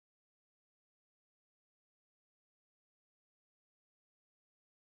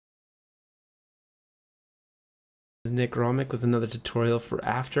Nick Romick with another tutorial for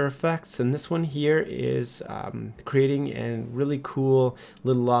After Effects, and this one here is creating a really cool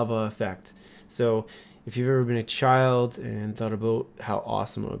little lava effect. So if you've ever been a child and thought about how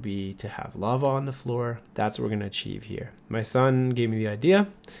awesome it would be to have lava on the floor, that's what we're going to achieve here. My son gave me the idea,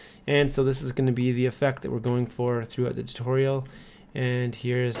 and so this is going to be the effect that we're going for throughout the tutorial, and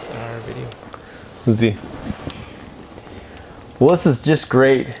here's our video. Let's see. Well, this is just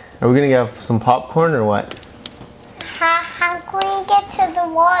great. Are we going to have some popcorn or what? How can we get to the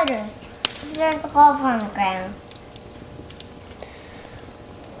water? There's lava on the ground.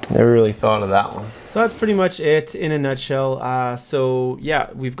 Never really thought of that one. So that's pretty much it in a nutshell. So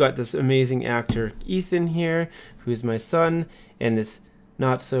yeah, we've got this amazing actor Ethan here, who's my son, and this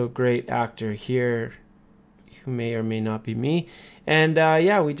not so great actor here, who may or may not be me. And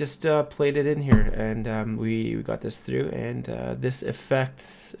yeah, we just played it in here, and we got this through, and this effect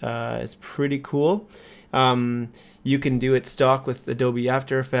is pretty cool. You can do it stock with Adobe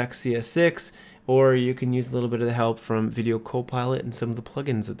After Effects CS6, or you can use a little bit of the help from Video Copilot and some of the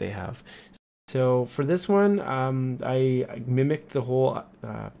plugins that they have. So for this one, I mimicked the whole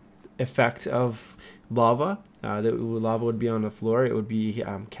effect of lava. That lava would be on the floor. It would be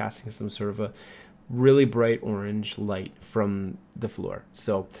casting some sort of a really bright orange light from the floor.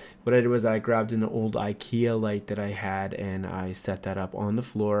 So what I did was I grabbed an old IKEA light that I had, and I set that up on the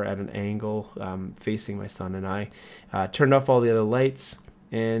floor at an angle facing my son and I. Turned off all the other lights,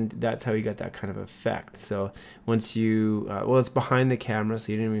 and that's how you got that kind of effect. So once you, well, it's behind the camera,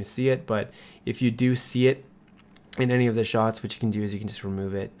 so you didn't even see it, but if you do see it in any of the shots, what you can do is you can just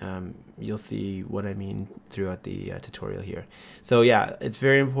remove it. You'll see what I mean throughout the tutorial here. So yeah, it's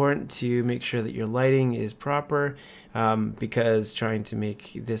very important to make sure that your lighting is proper, because trying to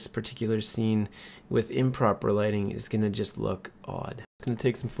make this particular scene with improper lighting is gonna just look odd. I'm gonna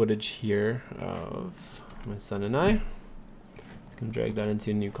take some footage here of my son and I. And drag that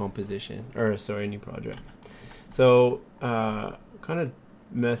into a new composition, or sorry, a new project. So kind of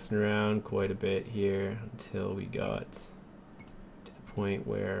messing around quite a bit here until we got to the point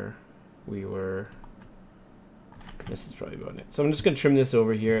where we were, this is probably about it. So I'm just going to trim this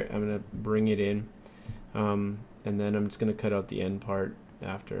over here. I'm going to bring it in, and then I'm just going to cut out the end part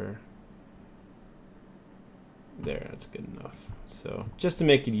after. There, that's good enough. So just to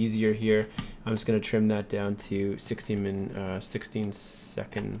make it easier here, I'm just going to trim that down to 16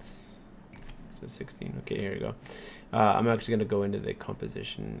 seconds. So 16. Okay, here we go. I'm actually going to go into the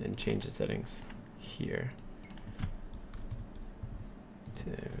composition and change the settings here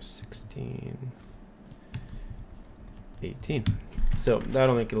to 16, 18. So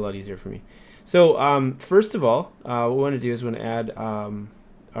that'll make it a lot easier for me. So first of all, what we want to do is we want to add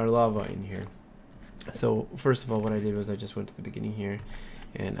our lava in here. So first of all, what I did was I just went to the beginning here,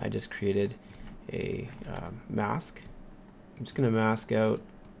 and I just created a mask. I'm just going to mask out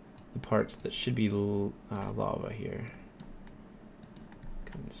the parts that should be lava here.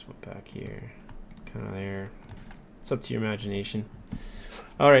 Kind of just went back here, kind of there. It's up to your imagination.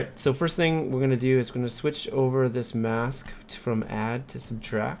 All right, so first thing we're going to do is we're going to switch over this mask from add to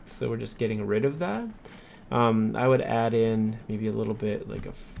subtract. So we're just getting rid of that. I would add in maybe a little bit, like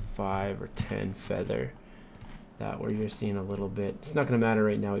a 5 or 10 feather, that where you're seeing a little bit. It's not going to matter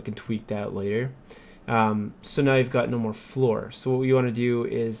right now. We can tweak that later. So now you've got no more floor. So what you want to do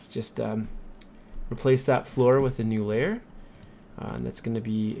is just replace that floor with a new layer, and that's going to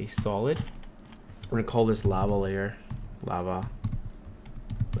be a solid. We're going to call this lava layer.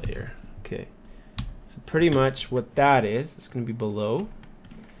 Okay. So pretty much what that is, it's going to be below.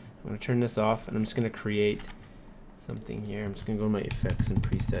 I'm going to turn this off, and I'm just going to create something here. I'm just going to go to my effects and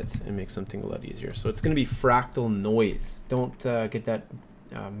presets and make something a lot easier. So it's going to be fractal noise. Don't get that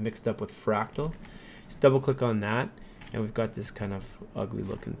mixed up with fractal. Just double click on that, and we've got this kind of ugly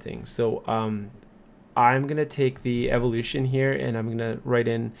looking thing. So I'm going to take the evolution here, and I'm going to write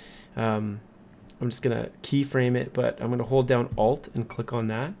in, I'm just going to keyframe it, but I'm going to hold down Alt and click on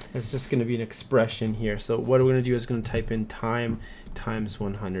that. It's just going to be an expression here. So what we're going to do is going to type in time times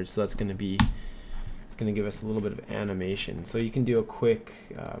 100. So that's going to be, it's going to give us a little bit of animation. So you can do a quick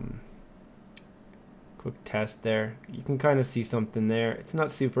test there. You can kind of see something there. It's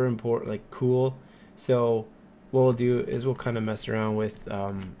not super important, like cool. So what we'll do is we'll kind of mess around with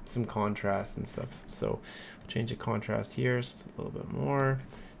some contrast and stuff. So we'll change the contrast here just a little bit more.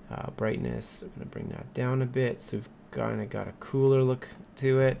 Brightness, I'm going to bring that down a bit, so we've kind of got a cooler look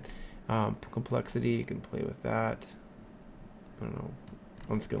to it. Complexity, you can play with that. I don't know,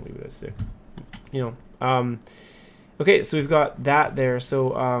 I'm just going to leave it at 6. You know, okay, so we've got that there.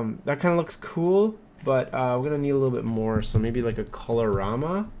 So that kind of looks cool, but we're going to need a little bit more. So maybe like a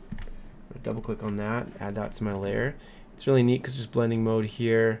colorama double click on that, add that to my layer. It's really neat because there's blending mode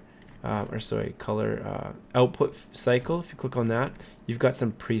here, or sorry, color output cycle. If you click on that, you've got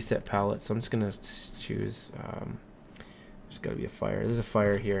some preset palettes. So I'm just gonna choose, there's gotta be a fire. There's a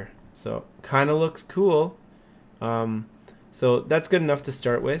fire here. So kind of looks cool. So that's good enough to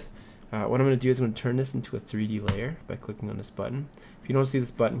start with. What I'm going to do is I'm going to turn this into a 3D layer by clicking on this button. If you don't see this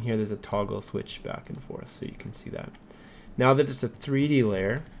button here, there's a toggle switch back and forth, so you can see that. Now that it's a 3D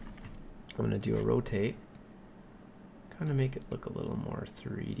layer, I'm going to do a rotate, kind of make it look a little more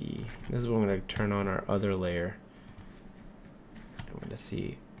 3D. This is when I'm going to turn on our other layer. I'm going to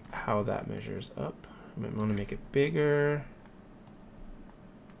see how that measures up. I might want to make it bigger.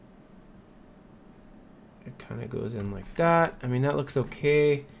 It kind of goes in like that. I mean, that looks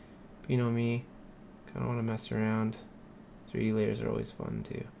okay. But you know me, kind of want to mess around. 3D layers are always fun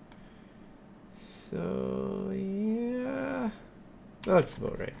too. So yeah, that looks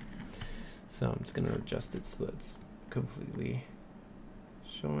about right. So I'm just going to adjust it so that's completely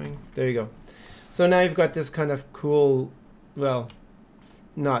showing. There you go. So now you've got this kind of cool, well,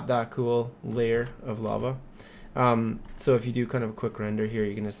 not that cool layer of lava. So if you do kind of a quick render here,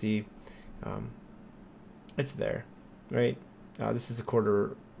 you're going to see it's there, right? This is a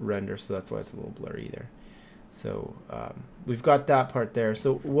quarter render, so that's why it's a little blurry there. So we've got that part there.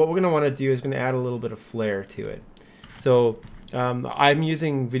 So what we're going to want to do is going to add a little bit of flair to it. So I'm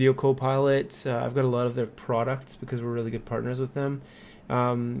using Video Copilot. I've got a lot of their products because we're really good partners with them.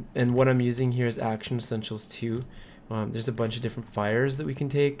 And what I'm using here is Action Essentials 2. There's a bunch of different fires that we can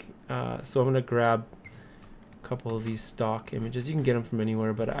take. So I'm going to grab couple of these stock images. You can get them from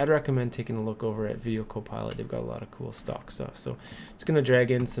anywhere, but I'd recommend taking a look over at Video Copilot. They've got a lot of cool stock stuff. So it's going to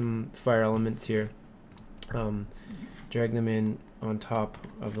drag in some fire elements here, drag them in on top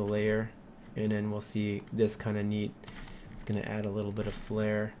of the layer, and then we'll see this kind of neat. It's going to add a little bit of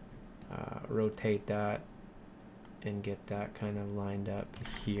flare, rotate that, and get that kind of lined up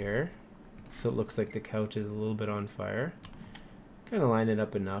here. So it looks like the couch is a little bit on fire. Kind of line it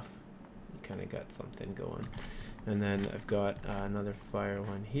up enough. You kind of got something going. And then I've got another fire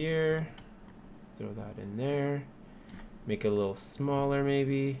one here. Throw that in there. Make it a little smaller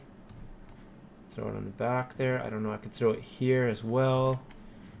maybe. Throw it on the back there. I don't know, I could throw it here as well.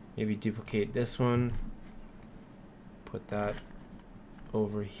 Maybe duplicate this one. Put that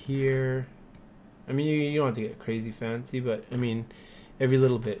over here. I mean, you don't have to get crazy fancy, but I mean, every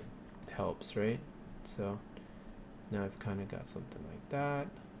little bit helps, right? So now I've kind of got something like that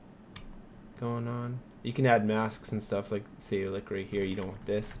going on. You can add masks and stuff, like say like right here you don't want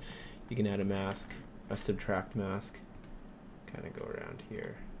this, you can add a mask, a subtract mask, kind of go around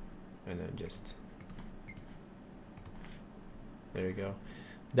here, and then just there you go.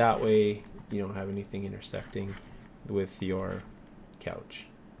 That way you don't have anything intersecting with your couch.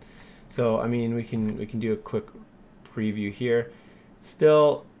 So I mean, we can do a quick preview here.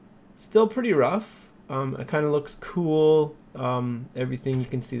 Still pretty rough. It kind of looks cool. Everything, you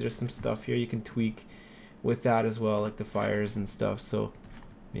can see there's some stuff here you can tweak with that as well, like the fires and stuff. So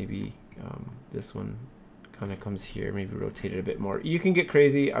maybe this one kind of comes here, maybe rotate it a bit more. You can get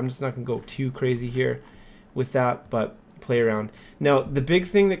crazy. I'm just not gonna go too crazy here with that, but play around. Now the big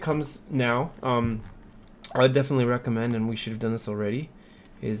thing that comes now, I would definitely recommend, and we should have done this already,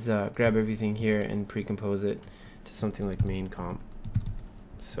 is grab everything here and pre-compose it to something like main comp.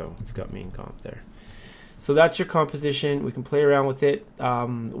 So we've got main comp there. So that's your composition. We can play around with it.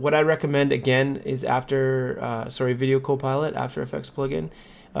 What I recommend again is Video Copilot, After Effects plugin.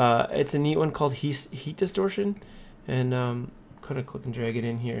 It's a neat one called Heat Distortion, and kind of click and drag it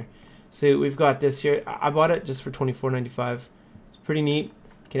in here. So we've got this here. I bought it just for $24.95. It's pretty neat.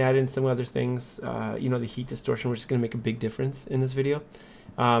 You can add in some other things. You know, the heat distortion, which is going to make a big difference in this video.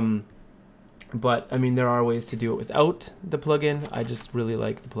 But I mean, there are ways to do it without the plugin. I just really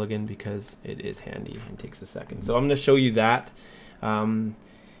like the plugin because it is handy and takes a second. So I'm going to show you that.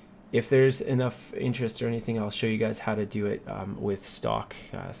 If there's enough interest or anything, I'll show you guys how to do it with stock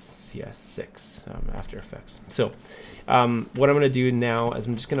CS6 After Effects. So what I'm going to do now is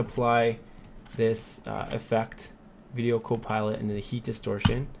I'm just going to apply this effect, Video Copilot, into the heat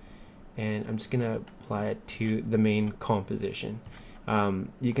distortion, and I'm just going to apply it to the main composition.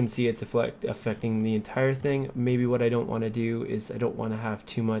 You can see it's affecting the entire thing. Maybe what I don't want to do is I don't want to have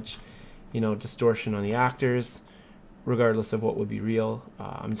too much, you know, distortion on the actors, regardless of what would be real.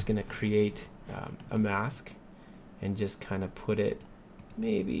 I'm just going to create a mask and just kind of put it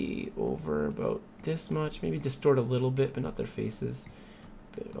maybe over about this much, maybe distort a little bit, but not their faces,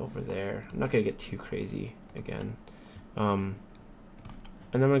 a bit over there. I'm not going to get too crazy again.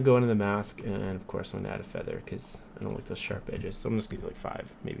 And then I'm gonna go into the mask, and of course I'm gonna add a feather because I don't like those sharp edges. So I'm just gonna do like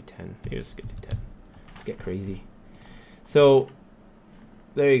 5, maybe 10. Maybe let's get to 10. Let's get crazy. So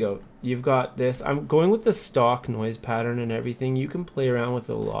there you go. You've got this. I'm going with the stock noise pattern and everything. You can play around with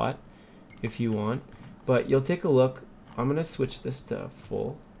it a lot if you want, but you'll take a look. I'm gonna switch this to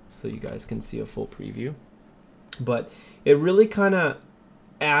full so you guys can see a full preview. But it really kind of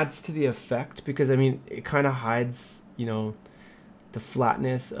adds to the effect because I mean it kind of hides, you know, the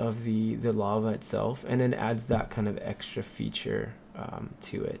flatness of the lava itself, and then adds that kind of extra feature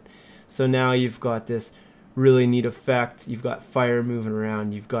to it. So now you've got this really neat effect. You've got fire moving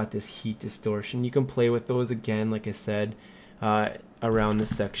around. You've got this heat distortion. You can play with those again, like I said, around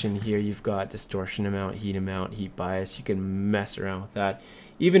this section here. You've got distortion amount, heat bias. You can mess around with that.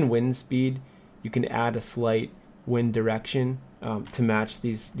 Even wind speed, you can add a slight wind direction to match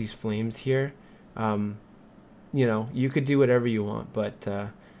these flames here. You know, you could do whatever you want, but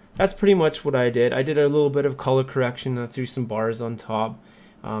that's pretty much what I did. I did a little bit of color correction. I threw some bars on top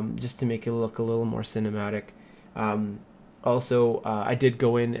just to make it look a little more cinematic. Also, I did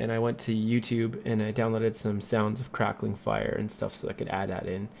go in and I went to YouTube and I downloaded some sounds of crackling fire and stuff so I could add that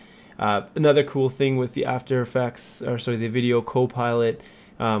in. Another cool thing with the After Effects, or sorry, the Video Copilot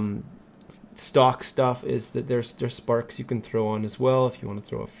stock stuff is that there's sparks you can throw on as well if you want to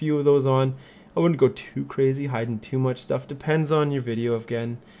throw a few of those on. I wouldn't go too crazy, hiding too much stuff. Depends on your video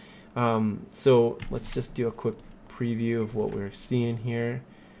again. So let's just do a quick preview of what we're seeing here.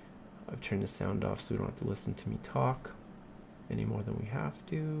 I've turned the sound off so we don't have to listen to me talk any more than we have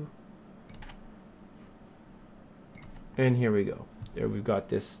to. And here we go. There we've got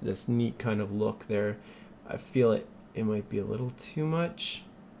this neat kind of look there. I feel it might be a little too much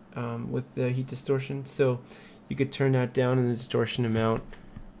with the heat distortion. So you could turn that down in the distortion amount.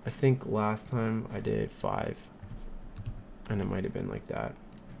 I think last time I did 5 and it might have been like that.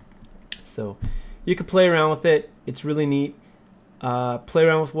 So you could play around with it. It's really neat. Play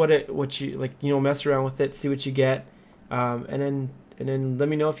around with what you like, you know, mess around with it, see what you get, and then let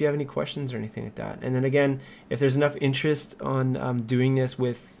me know if you have any questions or anything like that. And then again, if there's enough interest on doing this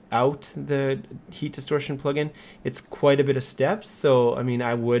without the heat distortion plugin, it's quite a bit of steps. So I mean,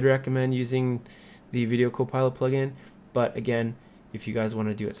 I would recommend using the Video Copilot plugin, but again, if you guys want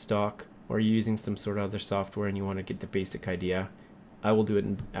to do it stock or you're using some sort of other software and you want to get the basic idea, I will do it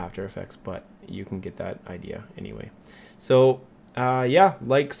in After Effects, but you can get that idea anyway. So yeah,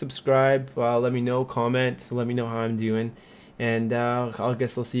 like, subscribe, let me know, comment, let me know how I'm doing, and I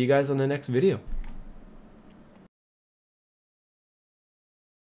guess I'll see you guys on the next video.